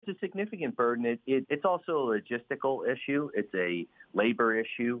It's a significant burden. It's also a logistical issue. It's a labor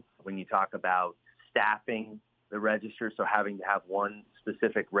issue when you talk about staffing the register, so having to have one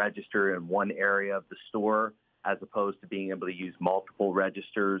specific register in one area of the store as opposed to being able to use multiple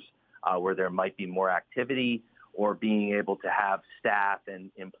registers where there might be more activity, or being able to have staff and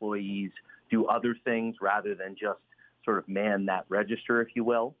employees do other things rather than just sort of man that register, if you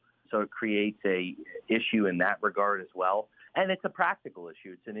will. So it creates a issue in that regard as well. And it's a practical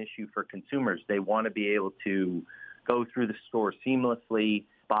issue. It's an issue for consumers. They want to be able to go through the store seamlessly,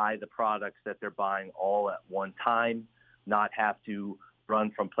 buy the products that they're buying all at one time, not have to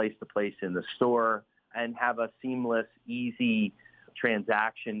run from place to place in the store, and have a seamless, easy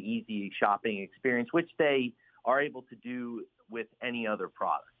transaction, easy shopping experience, which they are able to do with any other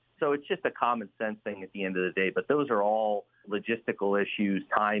product. So it's just a common sense thing at the end of the day. But those are all logistical issues,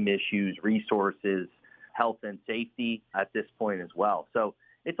 time issues, resources, health and safety at this point as well. So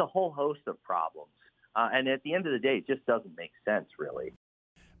it's a whole host of problems. And at the end of the day, it just doesn't make sense, really.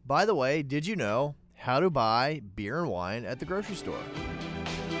 By the way, did you know how to buy beer and wine at the grocery store?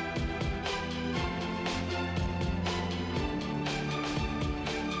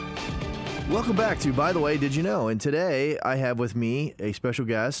 Welcome back to By the Way, Did You Know? And today I have with me a special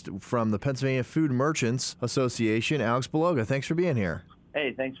guest from the Pennsylvania Food Merchants Association, Alex Beloga. Thanks for being here.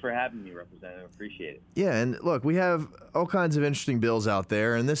 Hey, thanks for having me, Representative. Appreciate it. Yeah, and look, we have all kinds of interesting bills out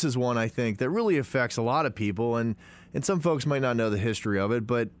there, and this is one, I think, that really affects a lot of people, and some folks might not know the history of it,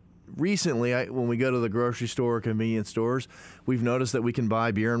 but recently, when we go to the grocery store or convenience stores, we've noticed that we can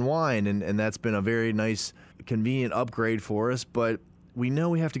buy beer and wine, and that's been a very nice, convenient upgrade for us, but we know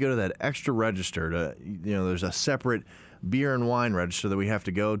we have to go to that extra register to, there's a separate beer and wine register that we have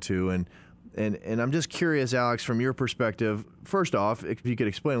to go to, and I'm just curious, Alex, from your perspective, first off, if you could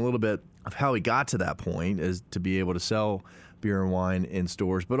explain a little bit of how we got to that point as to be able to sell beer and wine in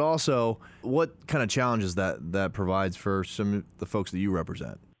stores, but also what kind of challenges that provides for some of the folks that you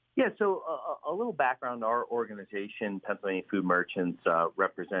represent. Yeah, so a little background. Our organization, Pennsylvania Food Merchants,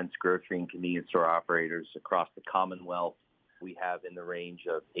 represents grocery and convenience store operators across the Commonwealth. We have in the range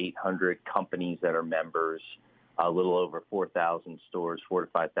of 800 companies that are members, a little over 4,000 stores, 4,000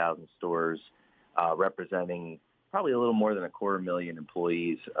 to 5,000 stores, representing probably a little more than 250,000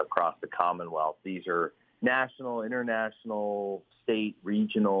 employees across the Commonwealth. These are national, international, state,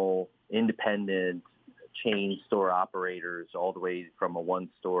 regional, independent chain store operators, all the way from a one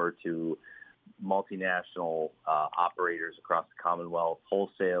store to multinational operators across the Commonwealth,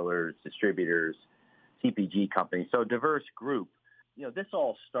 wholesalers, distributors, CPG companies. So a diverse group. This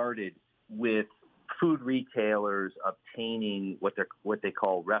all started with food retailers obtaining what they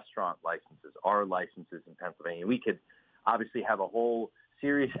call restaurant licenses, our licenses in Pennsylvania. We could obviously have a whole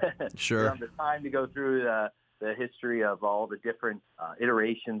series Sure. around the time to go through the history of all the different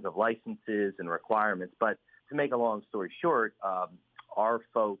iterations of licenses and requirements. But to make a long story short, our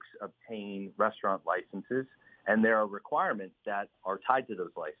folks obtain restaurant licenses, and there are requirements that are tied to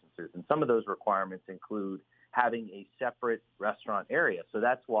those licenses. And some of those requirements include having a separate restaurant area. So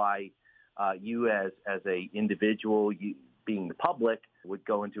that's why you as a individual, you being the public, would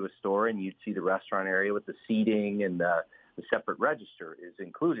go into a store and you'd see the restaurant area with the seating, and the separate register is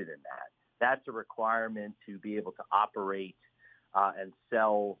included in that. That's a requirement to be able to operate and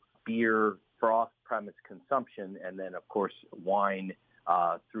sell beer for off-premise consumption, and then, of course, wine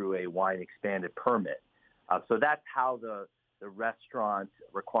through a wine expanded permit. So that's how the restaurant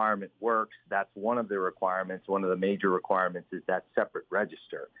requirement works. That's one of the requirements. One of the major requirements is that separate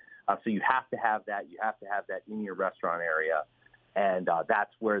register. So you have to have that. You have to have that in your restaurant area, and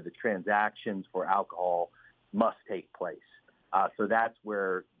that's where the transactions for alcohol must take place. So that's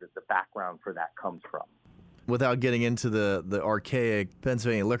where the background for that comes from. Without getting into the archaic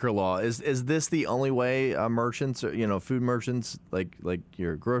Pennsylvania liquor law, is this the only way merchants, food merchants like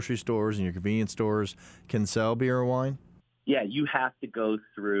your grocery stores and your convenience stores can sell beer or wine? Yeah, you have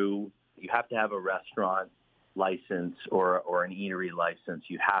to have a restaurant license or an eatery license.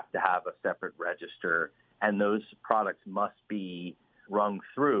 You have to have a separate register, and those products must be rung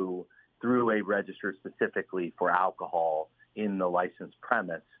through a register specifically for alcohol in the licensed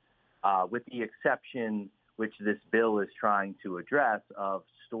premise, with the exception, which this bill is trying to address, of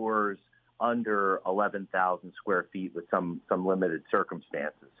stores under 11,000 square feet with some limited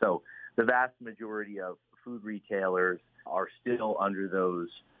circumstances. So the vast majority of food retailers are still under those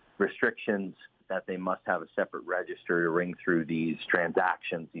restrictions that they must have a separate register to ring through these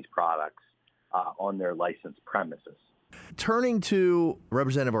transactions, these products, on their licensed premises. Turning to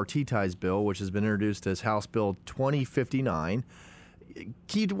Representative Artitai's bill, which has been introduced as House Bill 2059,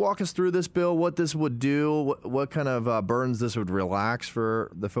 Can you walk us through this bill, what this would do, what kind of burdens this would relax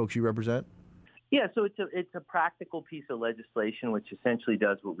for the folks you represent? Yeah, so it's a practical piece of legislation which essentially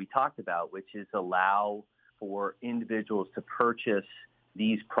does what we talked about, which is allow for individuals to purchase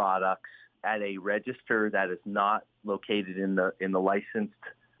these products at a register that is not located in the licensed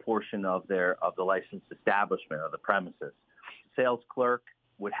portion of the licensed establishment of the premises. Sales clerk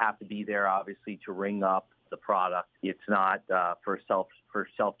would have to be there, obviously, to ring up the product. It's not for self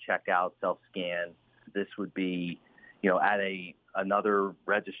checkout, self scan. This would be, at another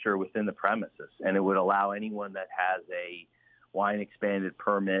register within the premises, and it would allow anyone that has a wine expanded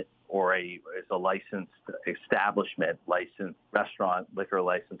permit or is a licensed establishment, licensed restaurant, liquor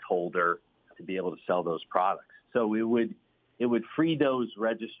license holder to be able to sell those products. So it would free those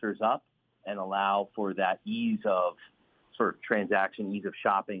registers up and allow for that ease of sort of transaction, ease of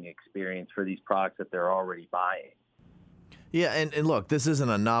shopping experience for these products that they're already buying. Yeah, and look, this isn't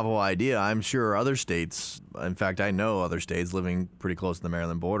a novel idea. I'm sure other states, in fact, I know other states living pretty close to the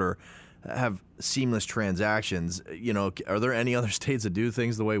Maryland border, have seamless transactions. Are there any other states that do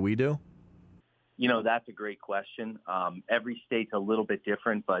things the way we do? That's a great question. Every state's a little bit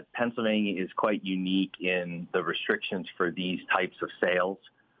different, but Pennsylvania is quite unique in the restrictions for these types of sales.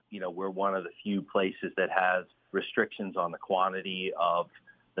 We're one of the few places that has restrictions on the quantity of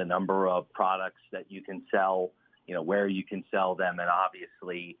the number of products that you can sell, where you can sell them, and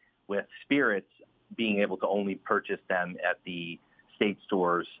obviously with spirits, being able to only purchase them at the state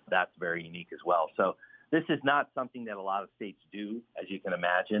stores, that's very unique as well. So this is not something that a lot of states do, as you can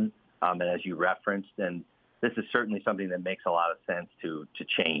imagine, and as you referenced, and this is certainly something that makes a lot of sense to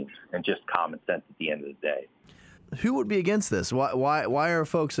change, and just common sense at the end of the day. Who would be against this? Why are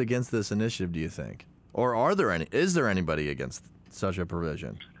folks against this initiative, do you think? Or is there anybody against such a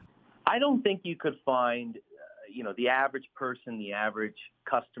provision? I don't think you could find, the average person, the average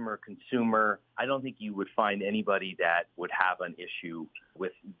customer, consumer, I don't think you would find anybody that would have an issue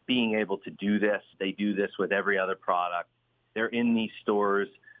with being able to do this. They do this with every other product. They're in these stores.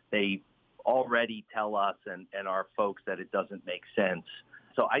 They already tell us and our folks that it doesn't make sense.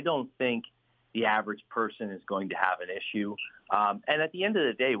 So I don't think the average person is going to have an issue. And at the end of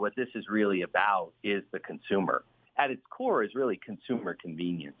the day, what this is really about is the consumer. At its core is really consumer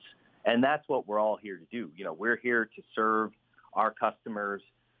convenience. And that's what we're all here to do. We're here to serve our customers,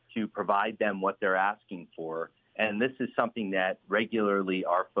 to provide them what they're asking for. And this is something that regularly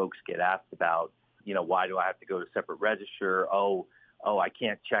our folks get asked about. Why do I have to go to a separate register? Oh, I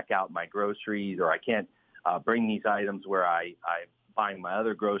can't check out my groceries, or I can't bring these items where I'm buying my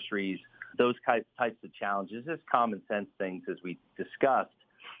other groceries. Those types of challenges, just common sense things as we discussed.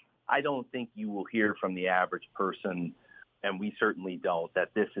 I don't think you will hear from the average person, and we certainly don't, that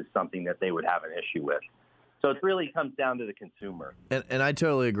this is something that they would have an issue with. So it really comes down to the consumer. And I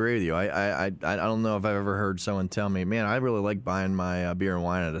totally agree with you. I don't know if I've ever heard someone tell me, man, I really like buying my beer and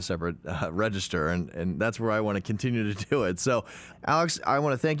wine at a separate register, and that's where I want to continue to do it. So, Alex, I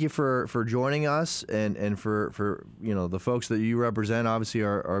want to thank you for joining us and for the folks that you represent. Obviously,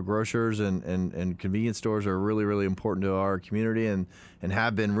 our grocers and convenience stores are really, really important to our community and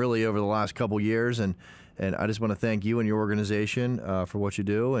have been really over the last couple years. And I just want to thank you and your organization for what you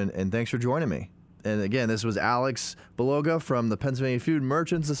do, and thanks for joining me. And again, this was Alex Beloga from the Pennsylvania Food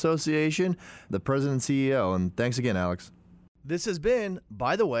Merchants Association, the president and CEO. And thanks again, Alex. This has been,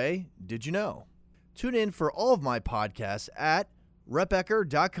 By the Way, Did You Know? Tune in for all of my podcasts at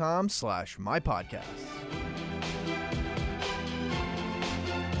repecker.com/mypodcasts.